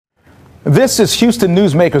This is Houston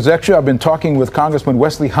Newsmakers Extra. I've been talking with Congressman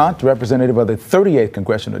Wesley Hunt, representative of the 38th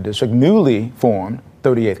Congressional District, newly formed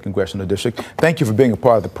 38th Congressional District. Thank you for being a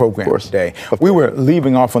part of the program today. We were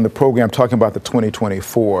leaving off on the program talking about the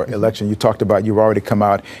 2024 election. You talked about you've already come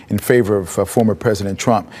out in favor of former President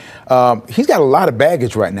Trump. He's got a lot of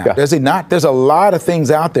baggage right now, does he not? There's a lot of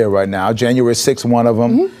things out there right now. January 6th, one of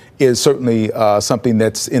them, is certainly something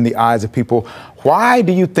that's in the eyes of people. Why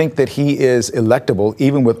do you think that he is electable,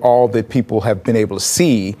 even with all that people have been able to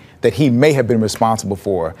see that he may have been responsible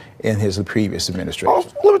for in his previous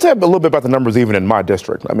administration? Let me tell you a little bit about the numbers even in my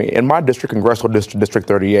district. I mean, in my district, Congressional District, District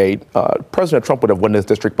 38, President Trump would have won this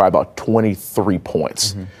district by about 23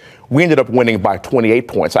 points. We ended up winning by 28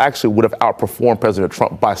 points. I actually would have outperformed President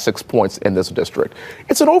Trump by 6 points in this district.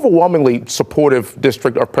 It's an overwhelmingly supportive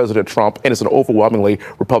district of President Trump, and it's an overwhelmingly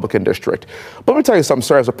Republican district. But let me tell you something,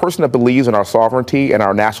 sir. As a person that believes in our sovereignty and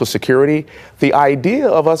our national security, the idea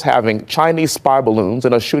of us having Chinese spy balloons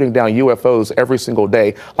and us shooting down UFOs every single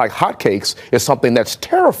day like hotcakes is something that's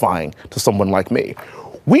terrifying to someone like me.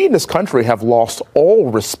 We in this country have lost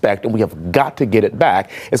all respect, and we have got to get it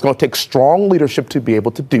back. It's going to take strong leadership to be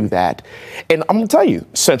able to do that. And I'm going to tell you,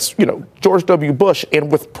 since, George W. Bush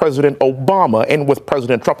and with President Obama and with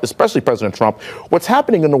President Trump, especially President Trump, what's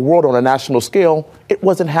happening in the world on a national scale, it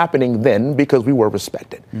wasn't happening then because we were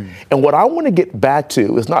respected. And what I want to get back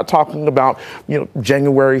to is not talking about,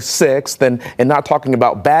 January 6th and not talking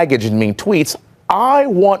about baggage and mean tweets. I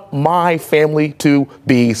want my family to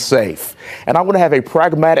be safe. And I want to have a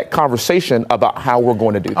pragmatic conversation about how we're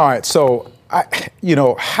going to do that. All right. So,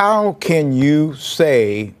 how can you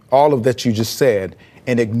say all of that you just said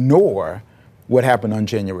and ignore what happened on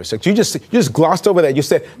January 6th? You just glossed over that. You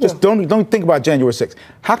said, just don't think about January 6th.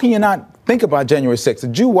 How can you not think about January 6th?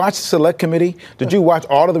 Did you watch the Select Committee? Did you watch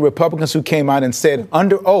all of the Republicans who came out and said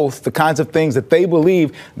under oath the kinds of things that they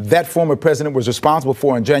believe that former president was responsible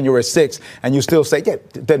for on January 6th, and you still say,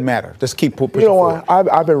 it doesn't matter. Just keep pushing forward.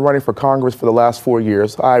 I've been running for Congress for the last 4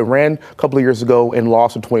 years. I ran a couple of years ago and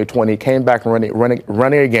lost in 2020, came back and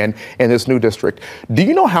running again in this new district. Do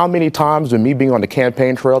you know how many times with me being on the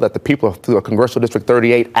campaign trail that the people of Congressional District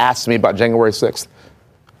 38 asked me about January 6th?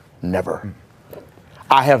 Never.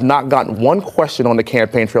 I have not gotten one question on the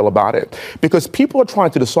campaign trail about it because people are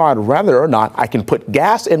trying to decide whether or not I can put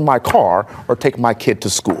gas in my car or take my kid to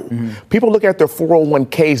school. People look at their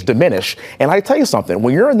 401ks diminish. And I tell you something,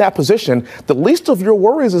 when you're in that position, the least of your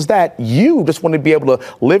worries is that you just want to be able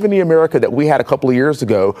to live in the America that we had a couple of years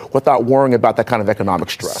ago without worrying about that kind of economic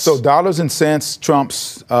stress. So dollars and cents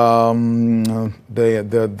trumps the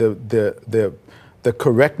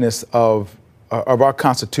correctness of our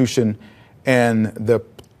Constitution and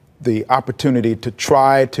the opportunity to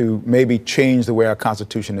try to maybe change the way our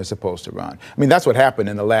Constitution is supposed to run. I mean, that's what happened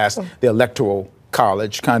in the Electoral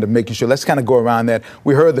College, kind of making sure, let's kind of go around that.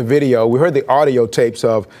 We heard the video, we heard the audio tapes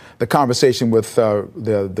of the conversation with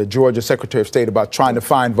the Georgia Secretary of State about trying to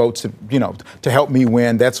find votes, to help me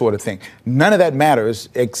win, that sort of thing. None of that matters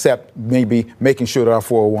except maybe making sure that our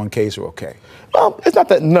 401ks are okay. Well, it's not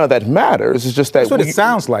that none of that matters. It's just that that's what it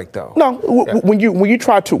sounds like, though. No, when you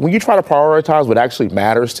try to prioritize what actually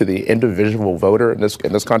matters to the individual voter in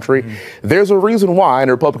this country, there's a reason why in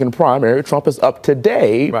the Republican primary Trump is up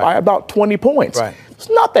today by about 20 points. It's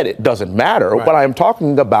not that it doesn't matter. What I'm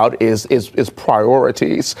talking about is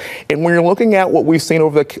priorities. And when you're looking at what we've seen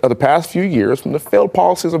over the past few years from the failed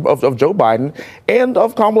policies of Joe Biden and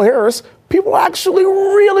of Kamala Harris, people are actually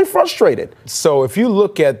really frustrated. So if you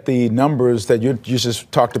look at the numbers that you just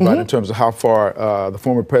talked about in terms of how far the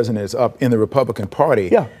former president is up in the Republican Party.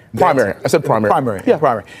 Primary. I said primary.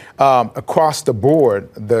 Primary. Across the board,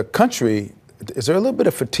 the country, is there a little bit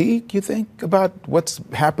of fatigue, you think, about what's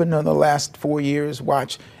happened in the last 4 years?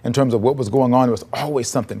 Watch, in terms of what was going on, there was always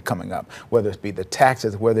something coming up, whether it be the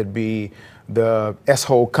taxes, whether it be the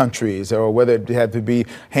S-hole countries, or whether it had to be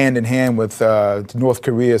hand in hand with North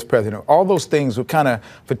Korea's president. All those things were kind of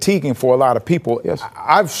fatiguing for a lot of people.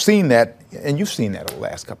 I've seen that, and you've seen that over the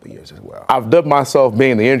last couple of years as well. I've dubbed myself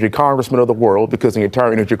being the energy congressman of the world because the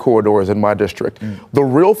entire energy corridor is in my district. The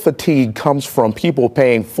real fatigue comes from people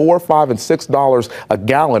paying $4, $5, and $6 a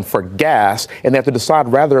gallon for gas, and they have to decide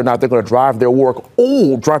whether or not they're going to drive to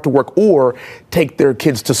work or take their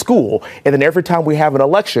kids to school. And then every time we have an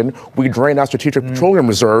election, we drain our strategic petroleum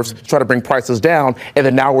reserves to try to bring prices down, and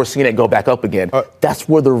then now we're seeing it go back up again. That's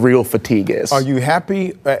where the real fatigue is. Are you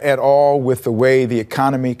happy at all with the way the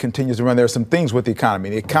economy continues to run? There are some things with the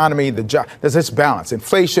economy, the job. There's this balance,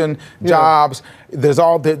 inflation, jobs. There's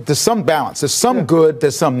some balance. There's some good.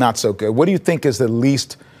 There's some not so good. What do you think is the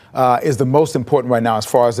least is the most important right now as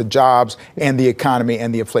far as the jobs and the economy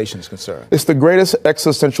and the inflation is concerned? It's the greatest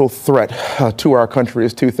existential threat to our country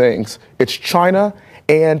is two things. It's China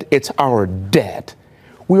and it's our debt.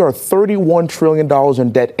 We are $31 trillion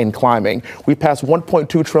in debt and climbing. We passed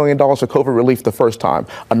 $1.2 trillion for COVID relief the first time,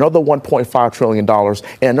 another $1.5 trillion,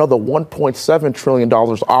 and another $1.7 trillion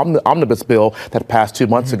omnibus bill that passed 2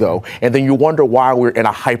 months ago. And then you wonder why we're in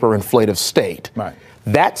a hyperinflative state. Right.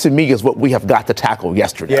 That, to me, is what we have got to tackle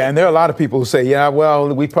yesterday. Yeah, and there are a lot of people who say, yeah,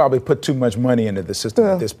 well, we probably put too much money into the system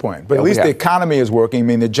at this point. But at least the economy is working. I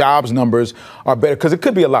mean, the jobs numbers are better because it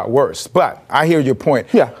could be a lot worse. But I hear your point.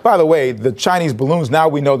 Yeah. By the way, the Chinese balloons, now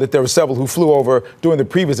we know that there were several who flew over during the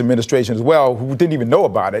previous administration as well who didn't even know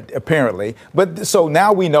about it, apparently. But so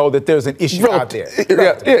now we know that there's an issue out there.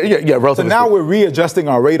 Yeah. So now we're readjusting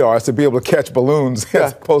our radars to be able to catch balloons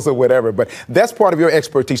as opposed to whatever. But that's part of your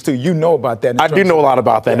expertise, too. You know about that. I do know a lot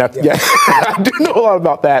about that. I do know a lot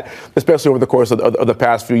about that, especially over the course of the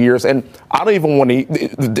past few years. And I don't even want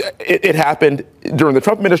to. It happened during the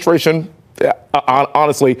Trump administration.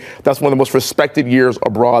 Honestly, that's one of the most respected years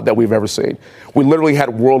abroad that we've ever seen. We literally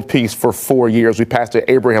had world peace for 4 years. We passed the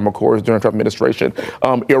Abraham Accords during the Trump administration.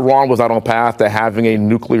 Iran was not on path to having a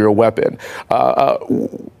nuclear weapon.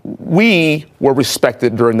 We were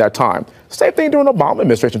respected during that time. Same thing during the Obama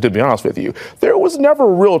administration, to be honest with you. There was never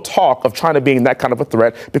real talk of China being that kind of a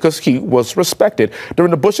threat because he was respected.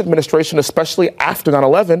 During the Bush administration, especially after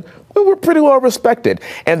 9/11, we were pretty well respected.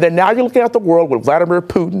 And then now you're looking at the world with Vladimir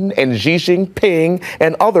Putin and Xi Jinping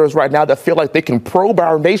and others right now that feel like they can probe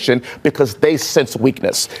our nation because they sense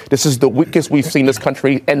weakness. This is the weakest we've seen this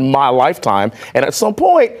country in my lifetime. And at some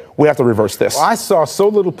point, we have to reverse this. Well, I saw so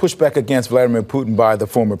little pushback against Vladimir Putin by the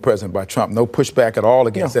former president, by Trump. No pushback at all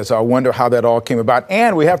against that. So I wonder how that all came about.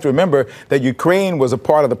 And we have to remember that Ukraine was a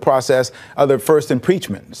part of the process of the first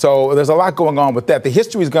impeachment. So there's a lot going on with that. The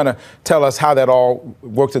history is going to tell us how that all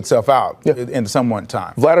works itself out in some one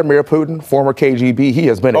time. Vladimir Putin, former KGB, he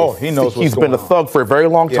has been he's been a thug for a very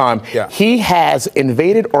long time. He has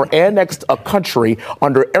invaded or annexed a country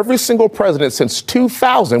under every single president since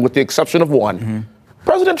 2000, with the exception of one.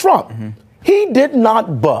 President Trump. He did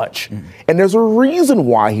not budge. And there's a reason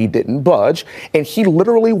why he didn't budge. And he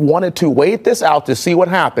literally wanted to wait this out to see what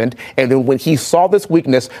happened. And then when he saw this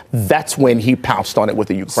weakness, that's when he pounced on it with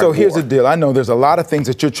the Ukraine war. So here's the deal. I know there's a lot of things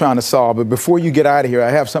that you're trying to solve. But before you get out of here, I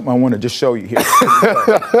have something I want to just show you here.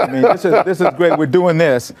 I mean, this is great. We're doing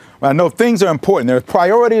this. I know things are important. There are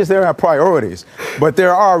priorities. There are priorities. But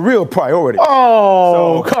there are real priorities.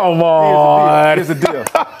 Oh, so, come on. Here's the deal.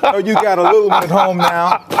 So you got a little one at home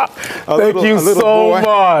now. Thank you so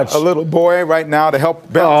much. A little boy right now to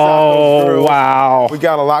help balance out those girls. Wow. We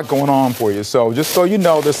got a lot going on for you. So just so you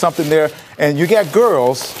know, there's something there. And you got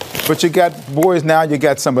girls, but you got boys now. You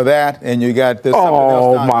got some of that, and you got this. Something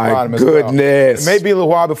else down the bottom as well. Oh, my goodness. It may be a little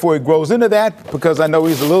while before he grows into that, because I know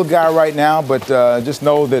he's a little guy right now, but just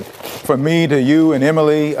know that from me to you and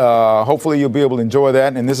Emily, hopefully you'll be able to enjoy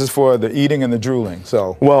that. And this is for the eating and the drooling.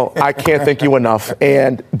 So, well, I can't thank you enough.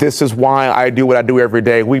 And this is why I do what I do every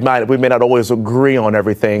day. We may not always agree on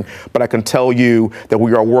everything, but I can tell you that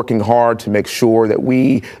we are working hard to make sure that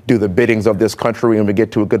we do the biddings of this country and we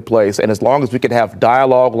get to a good place. And as long as we can have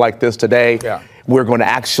dialogue like this today, we're going to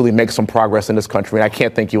actually make some progress in this country. And I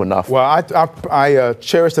can't thank you enough. Well, I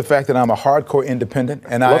cherish the fact that I'm a hardcore independent,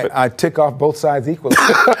 and I tick off both sides equally.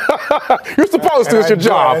 You're supposed to. It's your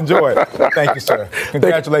job. I enjoy it. Thank you, sir.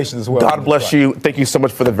 Congratulations as well. God bless you. Thank you so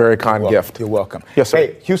much for the very kind gift. You're welcome. Yes, sir.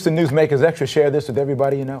 Hey, Houston Newsmakers Extra, share this with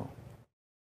everybody you know.